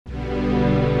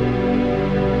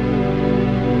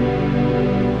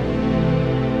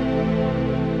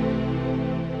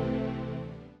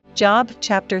Job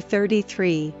chapter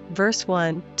 33, verse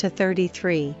 1 to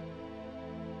 33.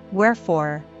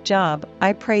 Wherefore, Job,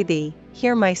 I pray thee,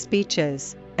 hear my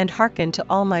speeches, and hearken to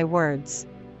all my words.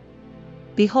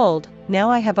 Behold, now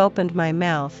I have opened my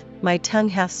mouth, my tongue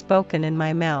hath spoken in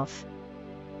my mouth.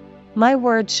 My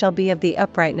words shall be of the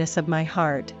uprightness of my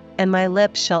heart, and my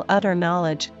lips shall utter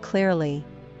knowledge clearly.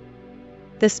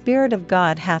 The Spirit of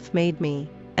God hath made me,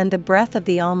 and the breath of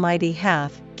the Almighty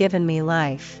hath given me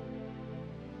life.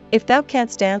 If thou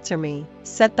canst answer me,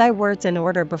 set thy words in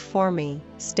order before me,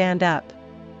 stand up.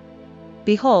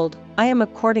 Behold, I am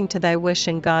according to thy wish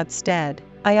in God's stead,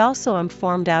 I also am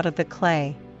formed out of the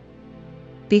clay.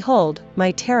 Behold,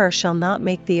 my terror shall not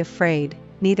make thee afraid,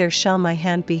 neither shall my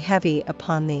hand be heavy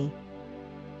upon thee.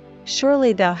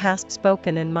 Surely thou hast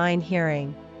spoken in mine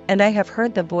hearing, and I have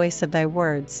heard the voice of thy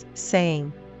words,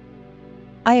 saying,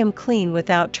 I am clean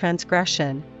without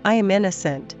transgression, I am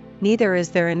innocent, neither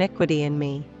is there iniquity in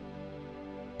me.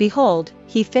 Behold,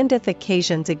 he findeth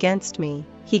occasions against me,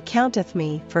 he counteth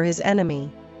me for his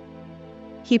enemy.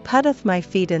 He putteth my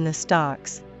feet in the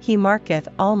stocks, he marketh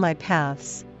all my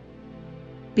paths.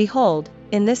 Behold,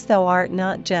 in this thou art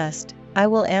not just, I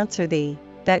will answer thee,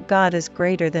 that God is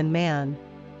greater than man.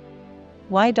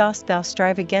 Why dost thou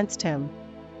strive against him?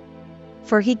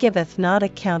 For he giveth not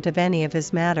account of any of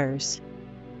his matters.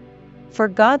 For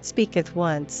God speaketh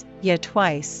once, yet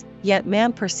twice, yet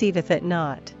man perceiveth it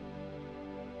not.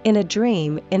 In a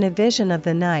dream, in a vision of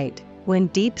the night, when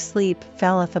deep sleep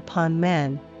falleth upon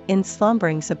men, in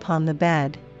slumberings upon the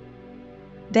bed.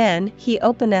 Then he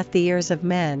openeth the ears of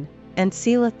men, and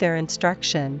sealeth their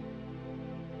instruction.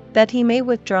 That he may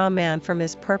withdraw man from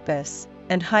his purpose,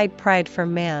 and hide pride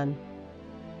from man.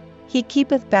 He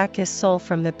keepeth back his soul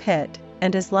from the pit,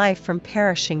 and his life from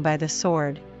perishing by the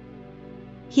sword.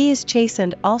 He is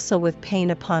chastened also with pain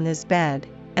upon his bed,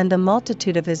 and the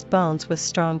multitude of his bones with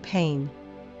strong pain.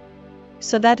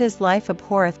 So that his life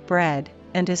abhorreth bread,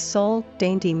 and his soul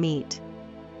dainty meat.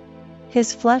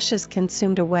 His flesh is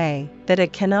consumed away, that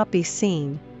it cannot be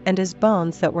seen, and his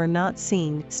bones that were not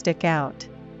seen stick out.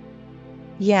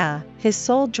 Yea, his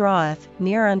soul draweth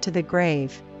near unto the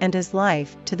grave, and his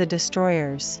life to the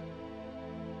destroyers.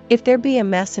 If there be a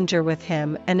messenger with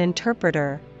him, an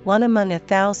interpreter, one among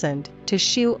 1,000, to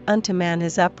shew unto man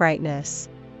his uprightness.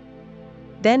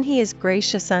 Then he is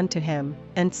gracious unto him,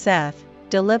 and saith,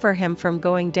 Deliver him from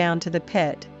going down to the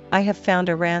pit, I have found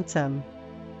a ransom.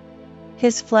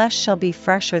 His flesh shall be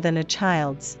fresher than a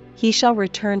child's, he shall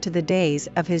return to the days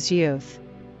of his youth.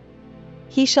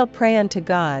 He shall pray unto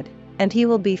God, and he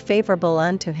will be favorable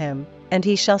unto him, and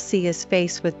he shall see his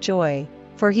face with joy,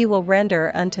 for he will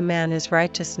render unto man his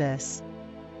righteousness.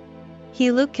 He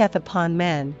looketh upon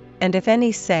men, and if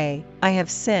any say, I have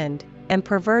sinned, and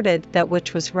perverted that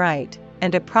which was right,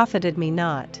 and it profited me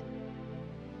not.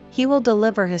 He will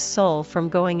deliver his soul from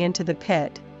going into the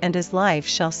pit, and his life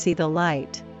shall see the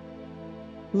light.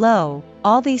 Lo,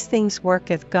 all these things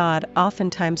worketh God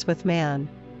oftentimes with man,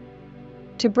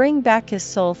 to bring back his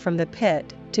soul from the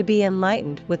pit, to be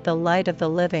enlightened with the light of the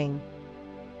living.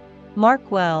 Mark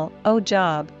well, O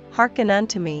Job, hearken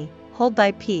unto me, hold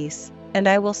thy peace, and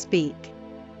I will speak.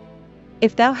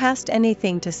 If thou hast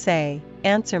anything to say,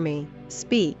 answer me,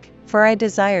 speak, for I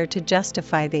desire to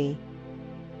justify thee.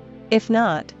 If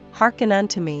not, hearken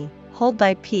unto me, hold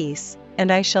thy peace,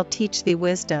 and I shall teach thee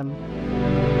wisdom.